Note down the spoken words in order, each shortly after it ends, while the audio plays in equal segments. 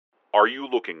Are you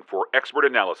looking for expert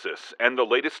analysis and the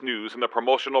latest news in the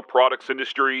promotional products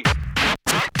industry?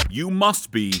 You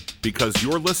must be, because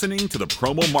you're listening to the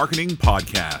Promo Marketing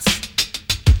Podcast.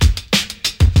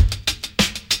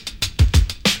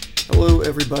 Hello,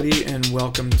 everybody, and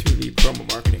welcome to the Promo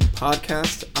Marketing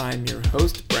Podcast. I'm your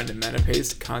host, Brendan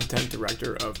Menapace, Content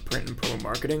Director of Print and Promo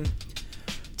Marketing.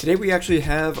 Today, we actually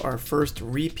have our first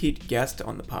repeat guest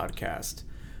on the podcast.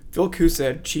 Phil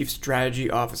Koosed, Chief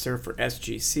Strategy Officer for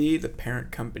SGC, the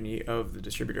parent company of the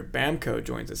distributor BAMKO,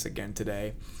 joins us again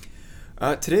today.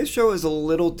 Today's show is a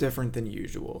little different than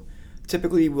usual.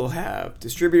 Typically, we'll have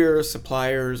distributors,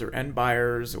 suppliers, or end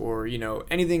buyers, or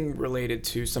anything related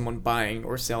to someone buying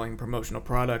or selling promotional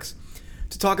products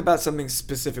to talk about something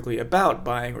specifically about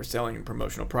buying or selling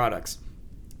promotional products.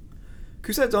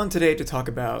 Koosed's on today to talk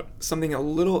about something a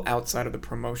little outside of the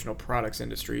promotional products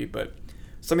industry, but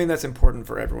something that's important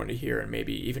for everyone to hear and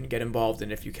maybe even get involved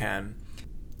in if you can.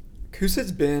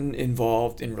 Koosed's been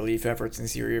involved in relief efforts in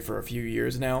Syria for a few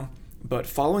years now, but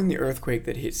following the earthquake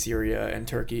that hit Syria and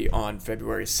Turkey on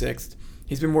February 6th,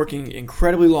 he's been working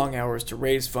incredibly long hours to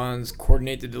raise funds,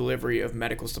 coordinate the delivery of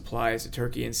medical supplies to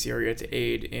Turkey and Syria to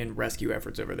aid in rescue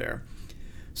efforts over there.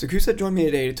 So Koosed joined me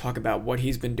today to talk about what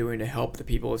he's been doing to help the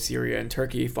people of Syria and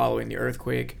Turkey following the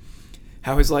earthquake,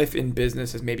 how his life in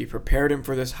business has maybe prepared him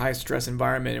for this high-stress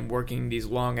environment and working these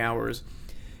long hours,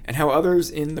 and how others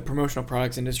in the promotional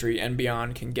products industry and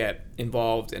beyond can get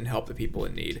involved and help the people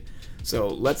in need. So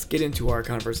let's get into our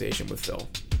conversation with Phil.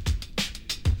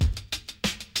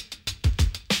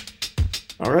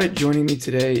 All right, joining me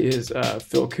today is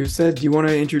Phil Koosed. Do you want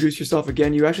to introduce yourself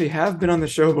again? You actually have been on the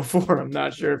show before. I'm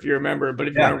not sure if you remember, but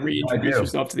if you want to reintroduce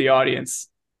yourself to the audience.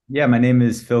 Yeah, my name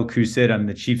is Phil Koosed. I'm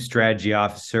the Chief Strategy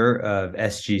Officer of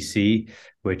SGC,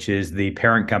 which is the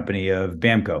parent company of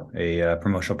BAMKO, a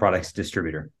promotional products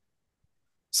distributor.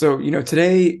 So,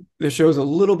 today the show is a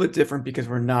little bit different because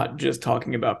we're not just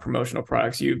talking about promotional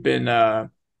products. You've been,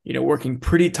 working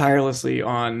pretty tirelessly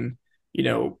on,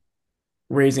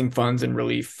 raising funds and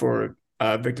relief for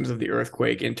victims of the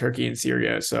earthquake in Turkey and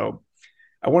Syria. So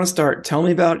I want to start. Tell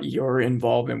me about your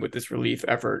involvement with this relief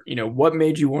effort. What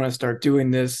made you want to start doing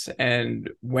this, and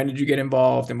when did you get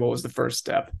involved, and what was the first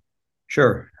step?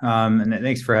 Sure. And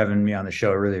thanks for having me on the show.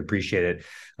 I really appreciate it.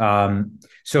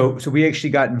 So we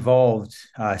actually got involved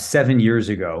 7 years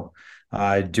ago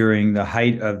during the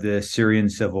height of the Syrian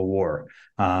civil war.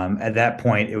 At that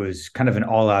point, it was kind of an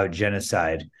all-out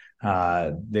genocide.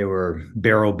 They were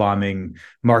barrel bombing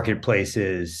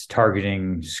marketplaces,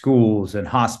 targeting schools and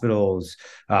hospitals,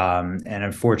 and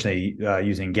unfortunately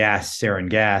using sarin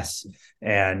gas,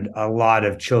 and a lot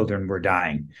of children were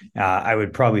dying. I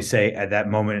would probably say at that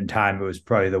moment in time, it was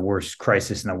probably the worst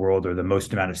crisis in the world, or the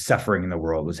most amount of suffering in the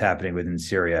world was happening within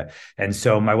Syria. And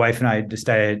so my wife and I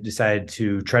decided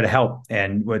to try to help.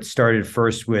 And what started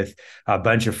first with a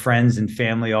bunch of friends and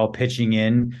family all pitching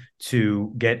in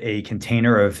to get a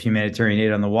container of humanitarian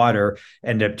aid on the water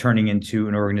ended up turning into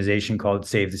an organization called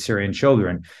Save the Syrian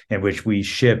Children, in which we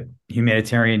ship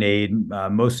humanitarian aid,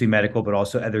 mostly medical, but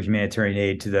also other humanitarian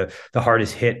aid to the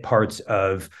hardest hit parts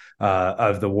of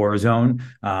the war zone,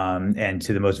 and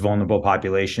to the most vulnerable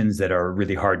populations that are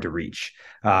really hard to reach.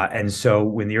 And so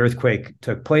when the earthquake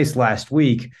took place last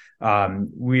week,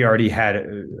 we already had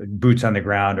boots on the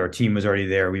ground. Our team was already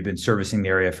there. We've been servicing the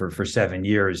area for 7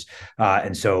 years.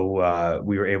 And so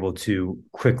we were able to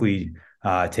quickly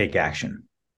take action.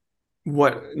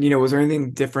 Was there anything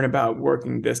different about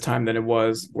working this time than it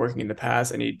was working in the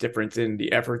past? Any difference in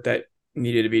the effort that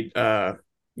needed to be,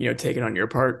 taken on your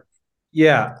part?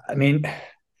 Yeah. I mean,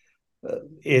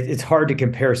 it's hard to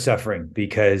compare suffering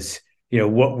because,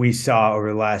 what we saw over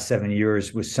the last 7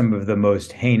 years was some of the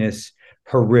most heinous,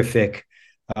 horrific,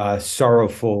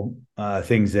 sorrowful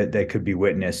things that could be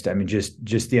witnessed. I mean,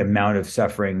 just the amount of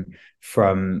suffering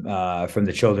from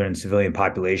the children and civilian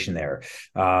population there.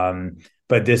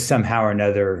 But this somehow or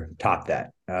another topped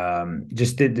that.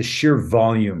 Just the sheer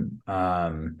volume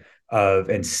of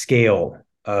and scale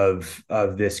of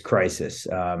this crisis,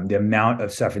 the amount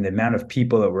of suffering, the amount of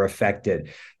people that were affected.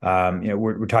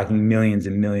 We're talking millions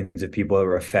and millions of people that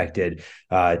were affected,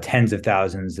 tens of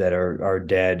thousands that are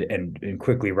dead and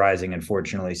quickly rising,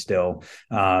 unfortunately, still.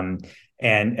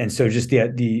 And so just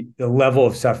the level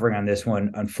of suffering on this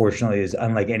one, unfortunately, is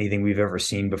unlike anything we've ever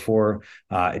seen before.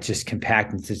 It's just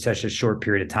compact into such a short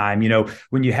period of time.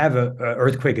 When you have an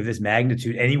earthquake of this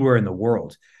magnitude anywhere in the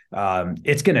world,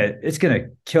 it's gonna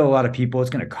kill a lot of people. It's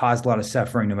gonna cause a lot of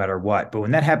suffering no matter what. But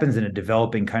when that happens in a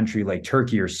developing country like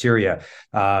Turkey or Syria,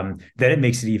 then it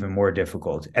makes it even more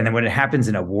difficult. And then when it happens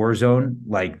in a war zone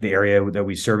like the area that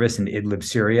we service in Idlib,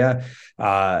 Syria,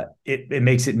 it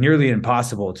makes it nearly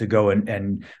impossible to go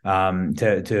to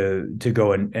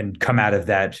go and come out of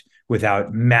that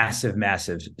without massive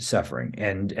suffering.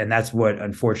 And that's what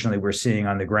unfortunately we're seeing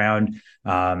on the ground.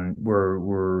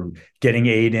 We're getting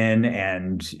aid in,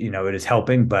 and it is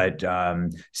helping, but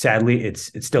sadly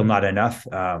it's still not enough.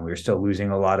 We're still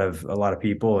losing a lot of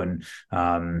people, and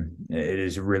it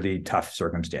is a really tough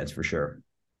circumstance for sure.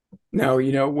 Now,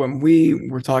 when we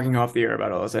were talking off the air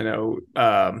about all this, I know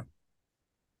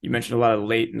you mentioned a lot of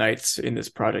late nights in this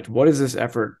project. What is this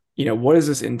effort? What has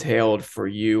this entailed for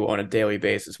you on a daily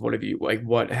basis? What have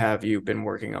you been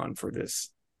working on for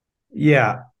this?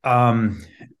 Yeah.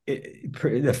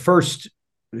 The first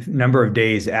number of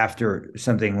days after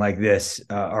something like this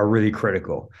are really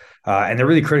critical. And they're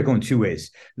really critical in two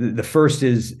ways. The first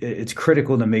is it's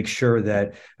critical to make sure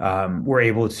that we're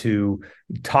able to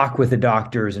talk with the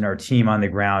doctors and our team on the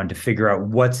ground to figure out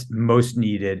what's most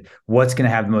needed, what's going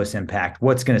to have the most impact,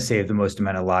 what's going to save the most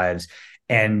amount of lives.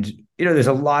 And there's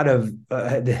a lot of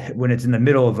when it's in the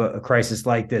middle of a crisis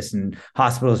like this and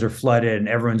hospitals are flooded and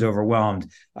everyone's overwhelmed.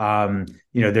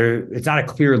 It's not a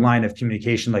clear line of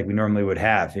communication like we normally would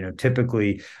have.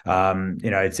 Typically,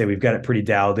 I'd say we've got it pretty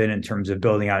dialed in terms of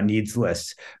building out needs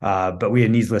lists. But we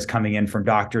had needs lists coming in from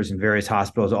doctors in various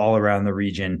hospitals all around the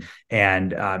region,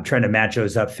 and trying to match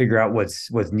those up, figure out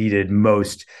what's needed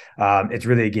most. It's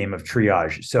really a game of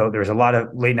triage. So there's a lot of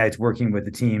late nights working with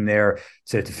the team there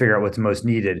to figure out what's most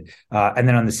needed. And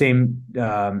then on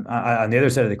the other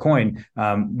side of the coin,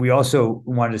 we also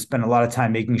wanted to spend a lot of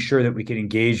time making sure that we could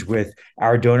engage with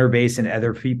our donor base and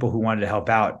other people who wanted to help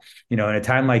out. In a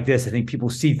time like this, I think people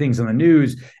see things on the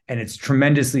news and it's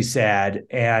tremendously sad.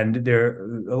 And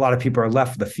a lot of people are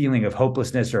left with a feeling of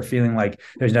hopelessness or feeling like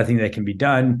there's nothing that can be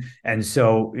done. And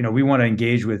so, we want to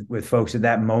engage with folks at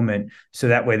that moment, so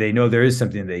that way they know there is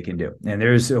something they can do and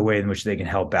there's a way in which they can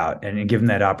help out, and give them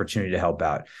that opportunity to help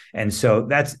out. And so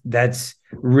that's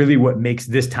really what makes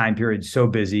this time period so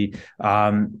busy.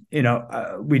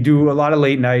 We do a lot of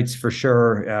late nights for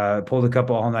sure, pulled a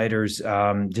couple all-nighters,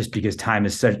 just because time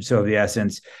is so of the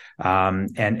essence.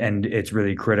 And it's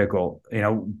really critical.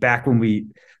 Back when we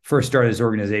first started this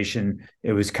organization,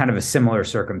 it was kind of a similar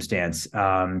circumstance.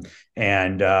 And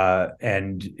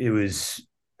it was,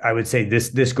 I would say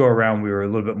this go around, we were a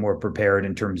little bit more prepared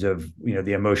in terms of,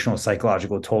 the emotional,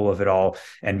 psychological toll of it all,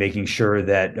 and making sure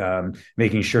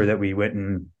that we went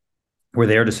and were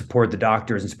there to support the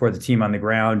doctors and support the team on the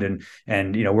ground, and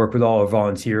work with all our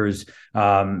volunteers,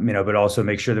 but also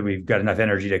make sure that we've got enough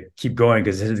energy to keep going,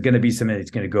 because this is going to be something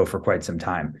that's going to go for quite some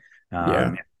time.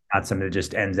 Not something that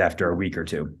just ends after a week or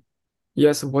two.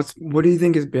 Yes. What do you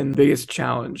think has been the biggest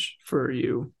challenge for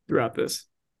you throughout this?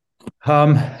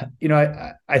 I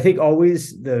think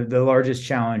always the largest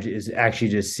challenge is actually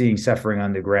just seeing suffering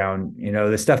on the ground.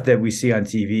 The stuff that we see on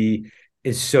TV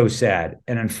is so sad.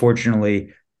 And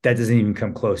unfortunately, that doesn't even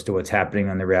come close to what's happening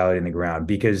on the reality on the ground,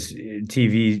 because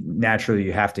TV, naturally,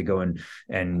 you have to go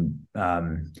and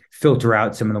filter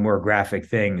out some of the more graphic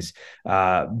things.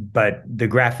 But the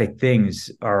graphic things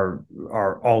are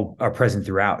present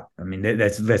throughout. I mean,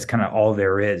 that's kind of all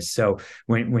there is. So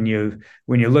when you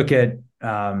look at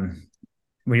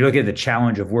the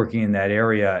challenge of working in that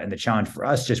area, and the challenge for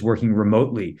us just working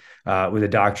remotely with a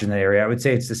doctor in that area, I would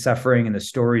say it's the suffering and the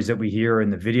stories that we hear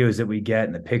and the videos that we get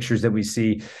and the pictures that we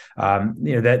see.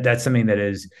 That's something that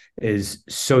is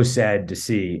so sad to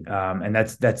see. And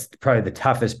that's probably the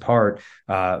toughest part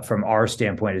from our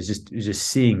standpoint, is just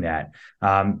seeing that.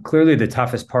 Clearly, the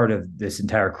toughest part of this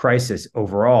entire crisis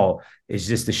overall is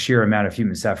just the sheer amount of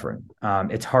human suffering.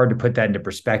 It's hard to put that into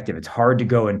perspective. It's hard to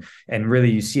go and really,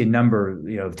 you see a number,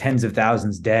 tens of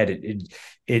thousands dead.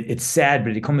 It's sad,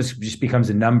 but it almost just becomes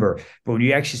a number. But when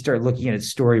you actually start looking at it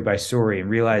story by story and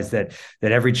realize that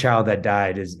every child that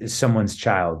died is someone's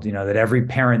child, that every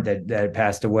parent that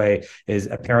passed away is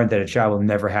a parent that a child will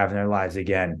never have in their lives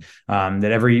again,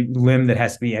 that every limb that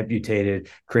has to be amputated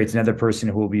creates another person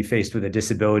who will be faced with a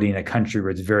disability in a country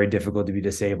where it's very difficult to be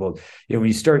disabled. When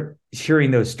you start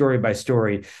hearing those story by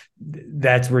story,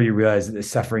 that's where you realize that the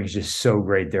suffering is just so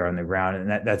great there on the ground,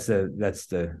 and that's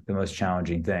the most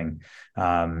challenging thing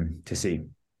to see.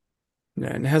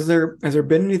 And has there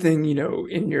been anything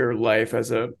in your life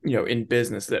as in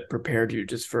business that prepared you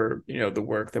just for the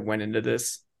work that went into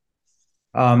this?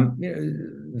 From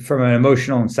an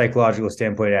emotional and psychological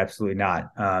standpoint, absolutely not.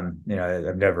 I've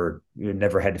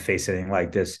never had to face anything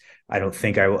like this. I don't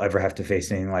think I will ever have to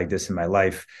face anything like this in my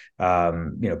life,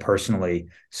 personally.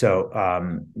 So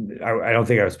I don't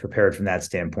think I was prepared from that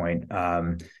standpoint.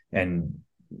 And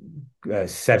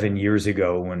 7 years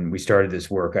ago, when we started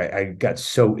this work, I got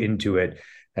so into it,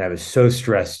 and I was so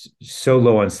stressed, so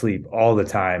low on sleep all the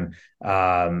time,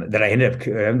 that I ended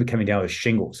up coming down with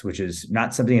shingles, which is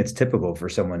not something that's typical for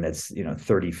someone that's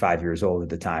 35 years old at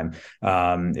the time.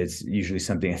 It's usually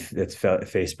something that's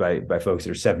faced by folks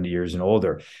that are 70 years and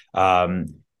older.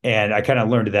 And I kind of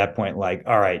learned at that point, like,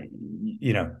 all right,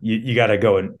 you got to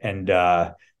go and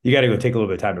you got to go take a little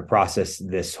bit of time to process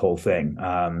this whole thing,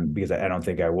 because I don't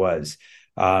think I was.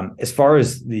 As far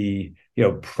as the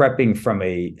prepping from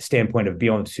a standpoint of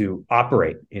being able to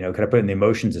operate, kind of putting the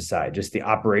emotions aside, just the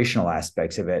operational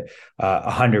aspects of it,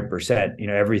 100%.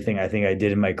 Everything I think I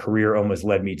did in my career almost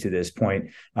led me to this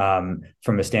point,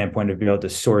 from a standpoint of being able to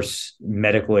source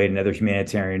medical aid and other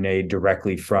humanitarian aid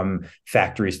directly from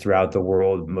factories throughout the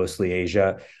world, mostly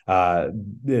Asia,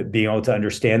 being able to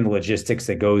understand the logistics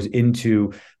that goes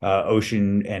into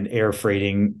ocean and air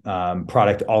freighting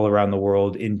product all around the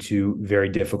world into very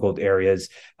difficult areas.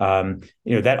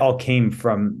 That all came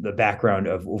from the background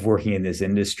of working in this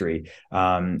industry.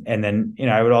 And then,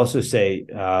 I would also say,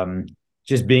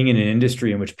 just being in an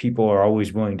industry in which people are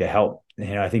always willing to help.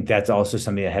 I think that's also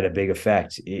something that had a big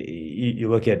effect. You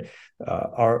look at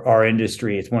our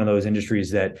industry; it's one of those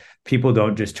industries that people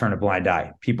don't just turn a blind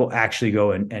eye. People actually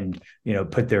go and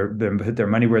put their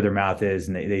money where their mouth is,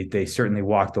 and they certainly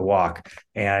walk the walk.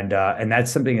 And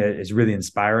that's something that is really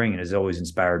inspiring and has always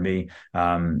inspired me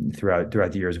throughout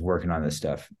the years of working on this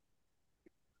stuff.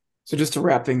 So just to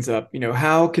wrap things up,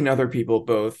 how can other people,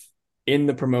 both in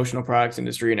the promotional products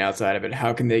industry and outside of it,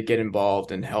 how can they get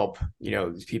involved and help,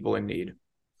 these people in need?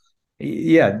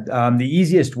 Yeah, the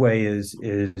easiest way is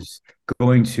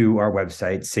going to our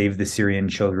website,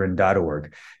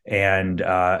 savethesyrianchildren.org,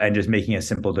 and just making a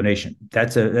simple donation.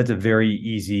 That's a very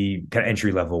easy kind of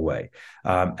entry level way.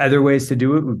 Other ways to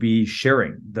do it would be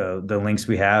sharing the links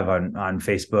we have on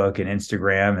Facebook and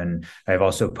Instagram, and I've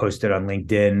also posted on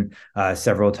LinkedIn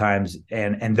several times.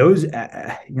 And those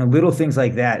little things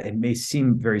like that, it may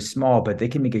seem very small, but they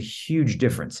can make a huge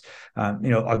difference.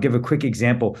 I'll give a quick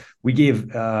example. We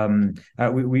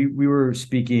were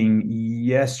speaking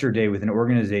yesterday with an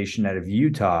organization out of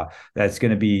Utah that's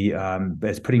going to be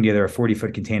that's putting together a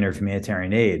 40-foot container of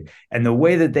humanitarian aid. And the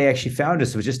way that they actually found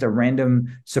us was just a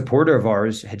random supporter of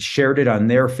ours had shared it on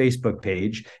their Facebook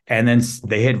page, and then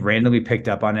they had randomly picked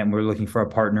up on it, and we're looking for a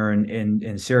partner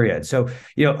in Syria. So,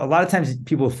 a lot of times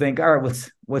people think, all right,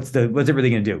 what's it really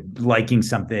going to do? Liking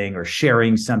something or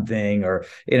sharing something, or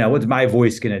what's my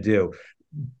voice going to do?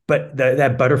 But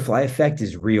that butterfly effect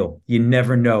is real. You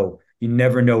never know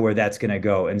where that's going to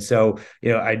go. And so,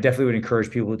 I definitely would encourage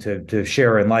people to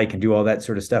share and like and do all that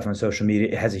sort of stuff on social media.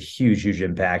 It has a huge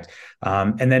impact.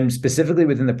 And then specifically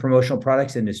within the promotional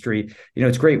products industry,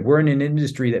 it's great. We're in an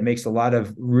industry that makes a lot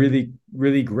of really,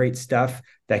 really great stuff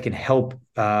that can help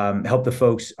the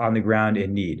folks on the ground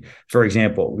in need. For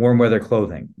example, warm weather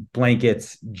clothing,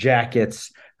 blankets,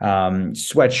 jackets,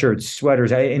 sweatshirts,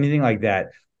 sweaters, anything like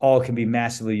that. All can be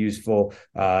massively useful.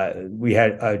 We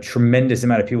had a tremendous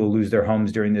amount of people lose their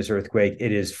homes during this earthquake.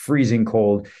 It is freezing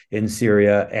cold in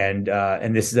Syria, and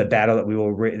this is a battle that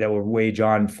will wage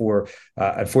on for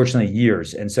unfortunately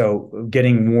years. And so,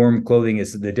 getting warm clothing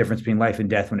is the difference between life and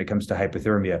death when it comes to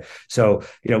hypothermia. So,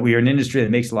 we are an industry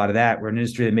that makes a lot of that. We're an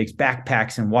industry that makes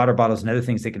backpacks and water bottles and other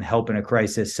things that can help in a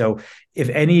crisis. So, if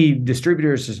any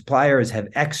distributors or suppliers have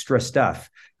extra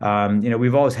stuff,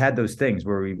 we've always had those things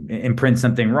where we imprint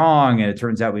something wrong and it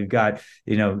turns out we've got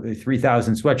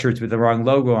 3,000 sweatshirts with the wrong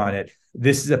logo on it.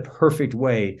 This is a perfect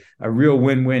way, a real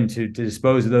win-win to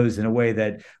dispose of those in a way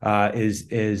that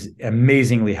is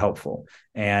amazingly helpful.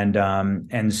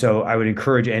 And so I would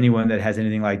encourage anyone that has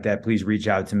anything like that, please reach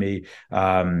out to me.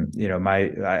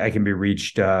 I can be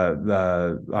reached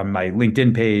on my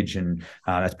LinkedIn page, and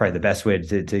that's probably the best way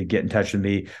to get in touch with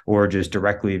me, or just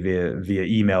directly via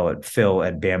email at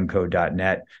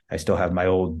phil@bamko.net. I still have my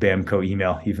old BAMKO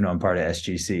email, even though I'm part of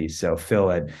SGC. So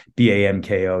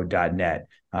phil@bamko.net.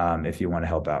 If you want to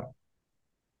help out.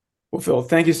 Well, Phil,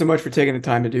 thank you so much for taking the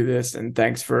time to do this, and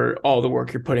thanks for all the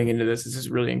work you're putting into this. This is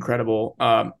really incredible.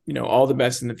 All the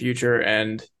best in the future,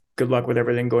 and good luck with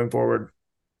everything going forward.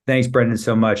 Thanks, Brendan,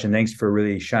 so much, and thanks for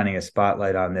really shining a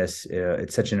spotlight on this.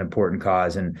 It's such an important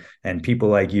cause, and people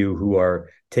like you who are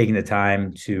taking the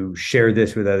time to share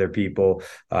this with other people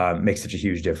make such a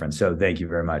huge difference. So thank you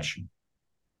very much.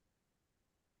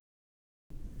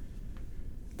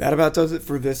 That about does it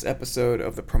for this episode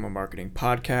of the Promo Marketing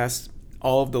Podcast.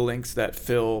 All of the links that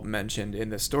Phil mentioned in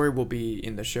this story will be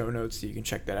in the show notes, so you can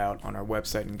check that out on our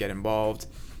website and get involved.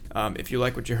 If you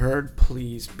like what you heard,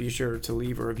 please be sure to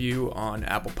leave a review on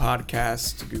Apple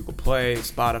Podcasts, Google Play,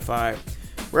 Spotify,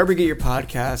 wherever you get your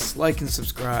podcasts. Like and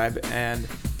subscribe. And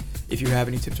if you have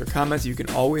any tips or comments, you can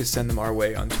always send them our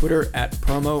way on Twitter at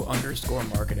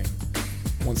promo_marketing.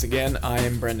 Once again, I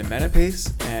am Brendan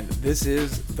Menapace, and this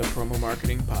is the Promo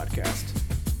Marketing Podcast.